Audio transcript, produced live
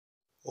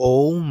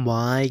Oh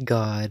my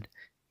god.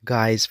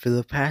 Guys, for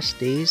the past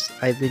days,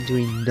 I've been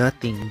doing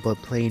nothing but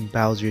playing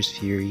Bowser's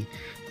Fury.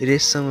 It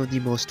is some of the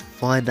most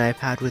fun I've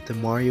had with the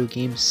Mario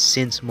games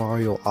since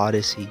Mario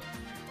Odyssey.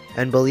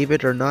 And believe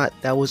it or not,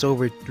 that was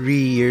over 3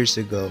 years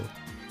ago.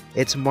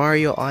 It's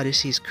Mario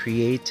Odyssey's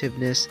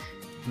creativeness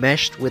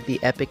meshed with the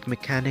epic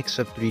mechanics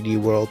of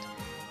 3D World.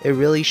 It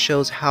really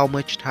shows how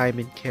much time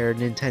and care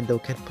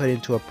Nintendo can put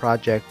into a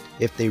project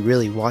if they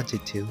really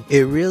wanted to.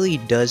 It really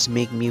does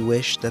make me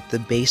wish that the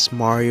base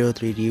Mario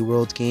 3D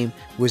World game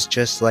was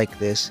just like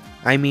this.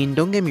 I mean,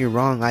 don't get me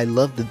wrong, I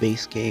love the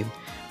base game,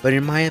 but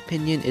in my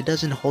opinion, it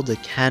doesn't hold a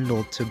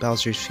candle to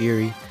Bowser's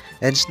Fury.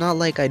 And it's not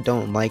like I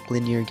don't like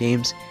linear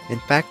games. In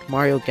fact,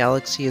 Mario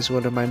Galaxy is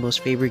one of my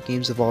most favorite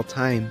games of all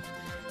time.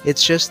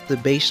 It's just the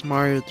base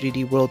Mario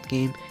 3D World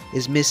game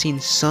is missing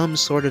some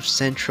sort of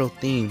central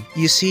theme.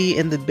 You see,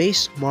 in the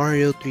base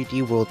Mario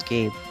 3D World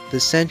game, the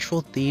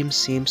central theme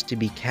seems to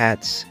be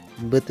cats,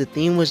 but the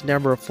theme was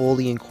never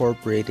fully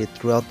incorporated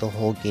throughout the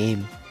whole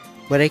game.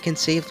 But I can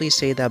safely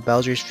say that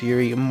Bowser's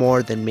Fury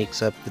more than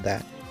makes up for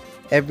that.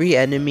 Every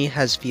enemy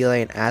has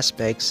feline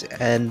aspects,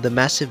 and the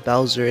massive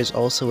Bowser is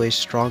also a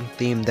strong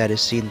theme that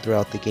is seen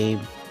throughout the game.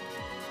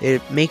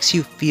 It makes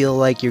you feel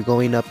like you're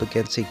going up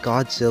against a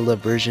Godzilla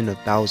version of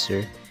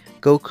Bowser.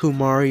 Goku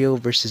Mario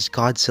vs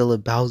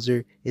Godzilla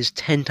Bowser is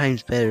 10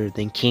 times better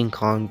than King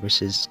Kong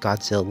vs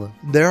Godzilla.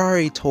 There are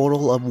a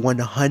total of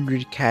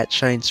 100 cat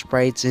shine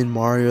sprites in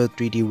Mario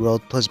 3D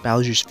World plus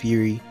Bowser's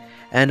Fury.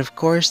 And of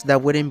course,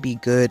 that wouldn't be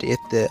good if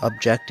the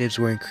objectives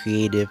weren't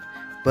creative,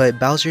 but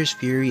Bowser's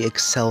Fury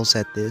excels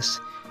at this.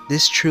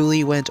 This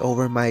truly went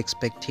over my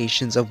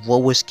expectations of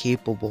what was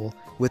capable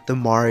with the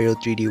Mario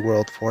 3D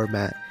World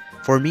format.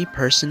 For me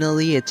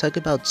personally, it took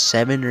about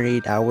 7 or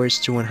 8 hours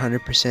to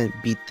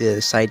 100% beat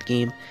the side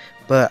game,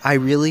 but I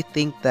really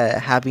think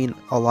that having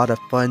a lot of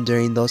fun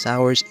during those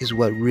hours is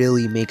what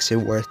really makes it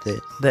worth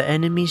it. The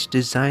enemies'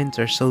 designs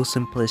are so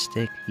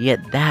simplistic,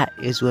 yet that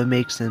is what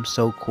makes them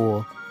so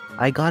cool.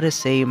 I gotta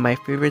say, my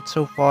favorite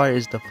so far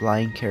is the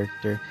flying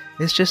character.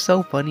 It's just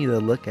so funny to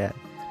look at.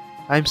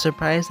 I'm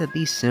surprised that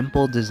these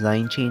simple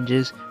design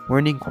changes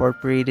weren't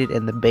incorporated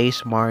in the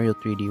base Mario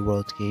 3D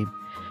World game.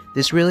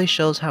 This really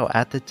shows how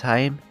at the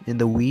time, in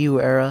the Wii U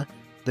era,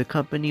 the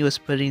company was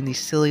putting these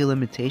silly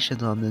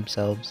limitations on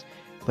themselves,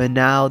 but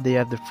now they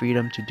have the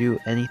freedom to do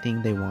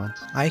anything they want.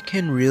 I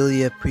can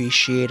really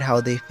appreciate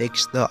how they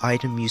fixed the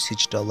item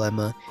usage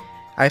dilemma.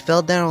 I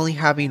felt that only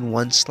having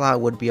one slot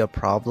would be a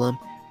problem,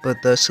 but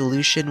the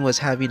solution was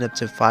having up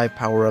to 5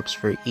 power-ups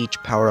for each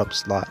power-up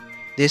slot.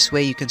 This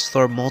way you can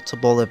store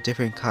multiple of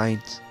different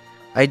kinds.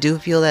 I do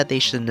feel that they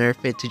should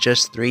nerf it to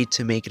just 3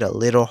 to make it a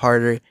little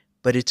harder,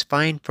 but it's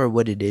fine for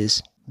what it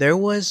is. There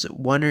was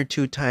 1 or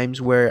 2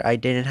 times where I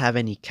didn't have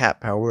any cat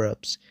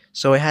power-ups,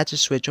 so I had to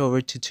switch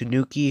over to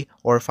Tanuki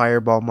or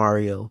Fireball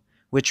Mario,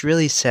 which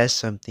really says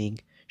something.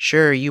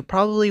 Sure, you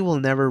probably will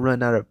never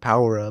run out of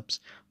power-ups,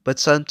 but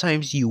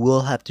sometimes you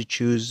will have to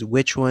choose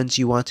which ones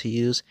you want to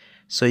use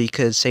so you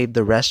could save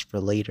the rest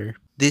for later.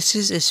 This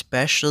is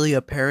especially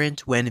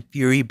apparent when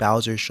Fury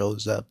Bowser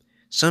shows up.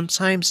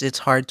 Sometimes it's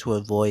hard to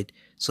avoid,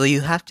 so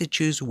you have to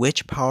choose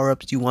which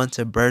power-ups you want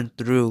to burn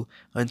through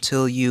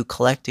until you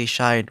collect a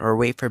shine or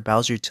wait for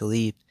Bowser to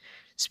leave.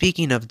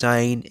 Speaking of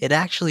dying, it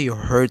actually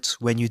hurts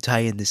when you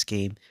die in this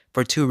game,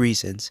 for 2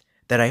 reasons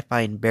that I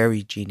find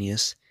very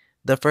genius.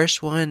 The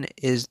first one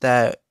is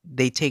that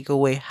they take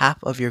away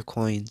half of your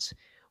coins,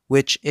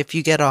 which if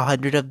you get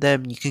 100 of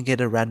them, you can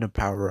get a random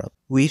power-up.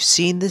 We've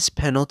seen this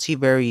penalty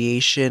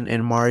variation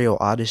in Mario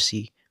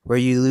Odyssey, where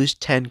you lose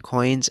 10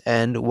 coins,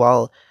 and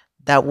while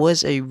that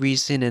was a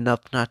reason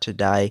enough not to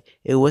die,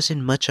 it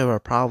wasn't much of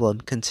a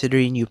problem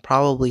considering you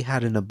probably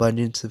had an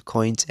abundance of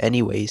coins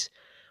anyways.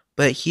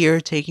 But here,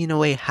 taking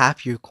away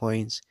half your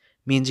coins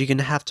means you're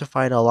gonna have to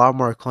find a lot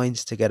more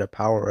coins to get a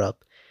power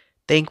up.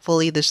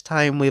 Thankfully, this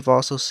time we've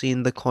also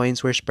seen the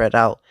coins were spread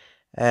out,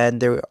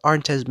 and there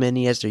aren't as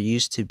many as there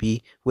used to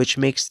be, which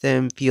makes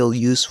them feel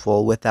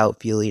useful without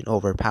feeling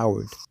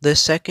overpowered. The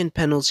second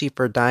penalty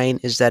for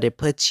dying is that it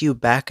puts you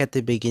back at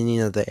the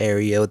beginning of the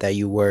area that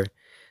you were.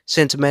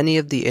 Since many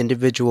of the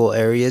individual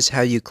areas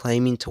have you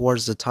climbing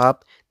towards the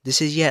top, this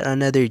is yet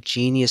another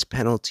genius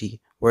penalty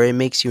where it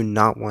makes you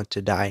not want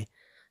to die.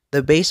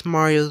 The base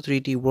Mario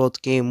 3D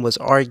World game was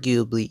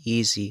arguably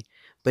easy,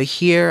 but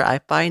here I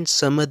find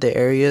some of the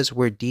areas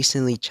were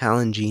decently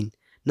challenging.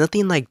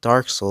 Nothing like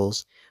Dark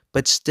Souls,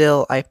 but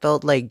still I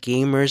felt like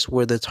gamers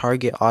were the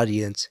target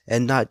audience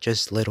and not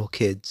just little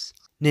kids.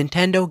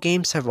 Nintendo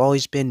games have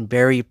always been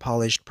very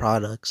polished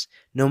products.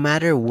 No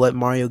matter what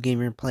Mario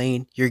game you're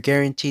playing, you're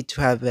guaranteed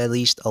to have at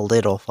least a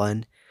little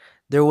fun.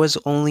 There was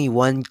only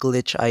one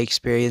glitch I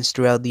experienced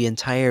throughout the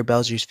entire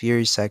Bowser's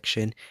Fury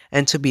section,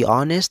 and to be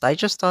honest, I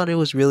just thought it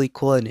was really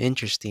cool and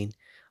interesting.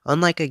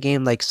 Unlike a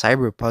game like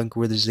Cyberpunk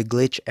where there's a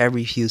glitch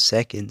every few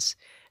seconds.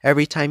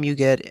 Every time you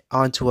get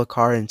onto a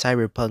car in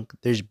Cyberpunk,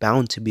 there's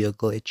bound to be a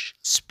glitch.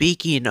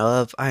 Speaking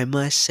of, I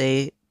must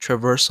say,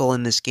 traversal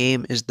in this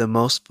game is the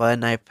most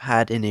fun I've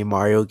had in a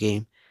Mario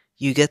game.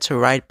 You get to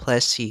ride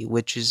Plessie,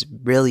 which is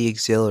really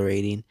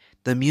exhilarating.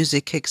 The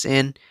music kicks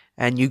in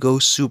and you go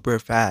super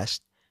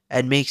fast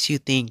and makes you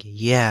think,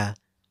 yeah,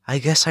 I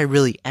guess I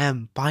really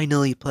am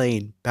finally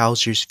playing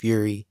Bowser's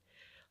Fury.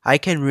 I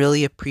can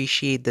really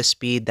appreciate the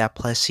speed that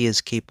Plessie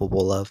is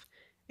capable of.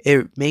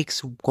 It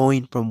makes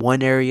going from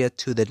one area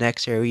to the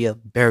next area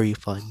very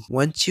fun.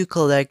 Once you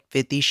collect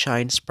 50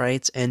 shine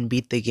sprites and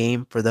beat the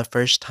game for the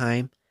first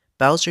time,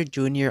 Bowser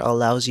Jr.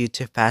 allows you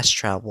to fast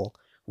travel,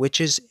 which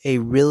is a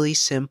really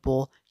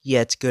simple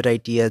yet good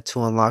idea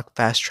to unlock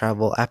fast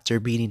travel after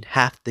beating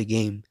half the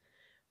game.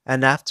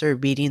 And after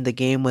beating the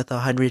game with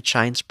 100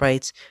 shine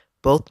sprites,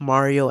 both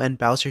Mario and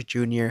Bowser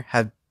Jr.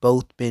 have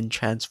both been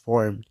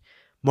transformed.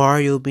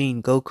 Mario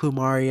being Goku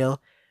Mario,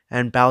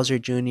 and Bowser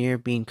Jr.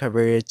 being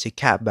converted to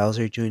Cat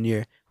Bowser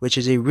Jr., which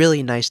is a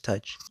really nice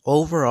touch.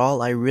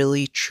 Overall, I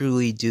really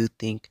truly do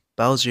think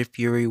Bowser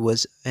Fury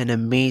was an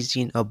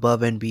amazing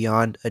above and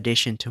beyond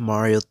addition to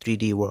Mario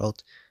 3D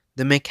World.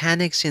 The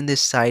mechanics in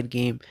this side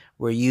game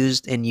were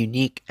used in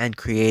unique and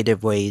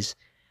creative ways.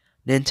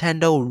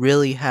 Nintendo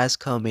really has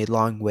come a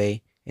long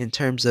way in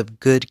terms of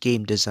good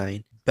game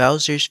design.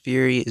 Bowser's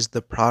Fury is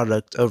the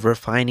product of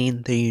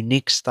refining the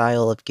unique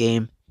style of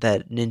game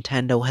that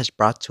Nintendo has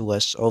brought to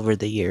us over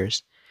the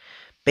years.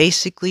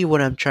 Basically,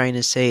 what I'm trying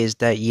to say is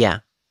that, yeah,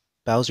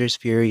 Bowser's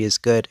Fury is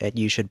good and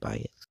you should buy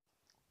it.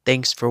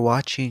 Thanks for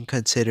watching,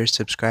 consider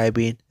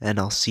subscribing, and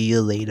I'll see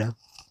you later.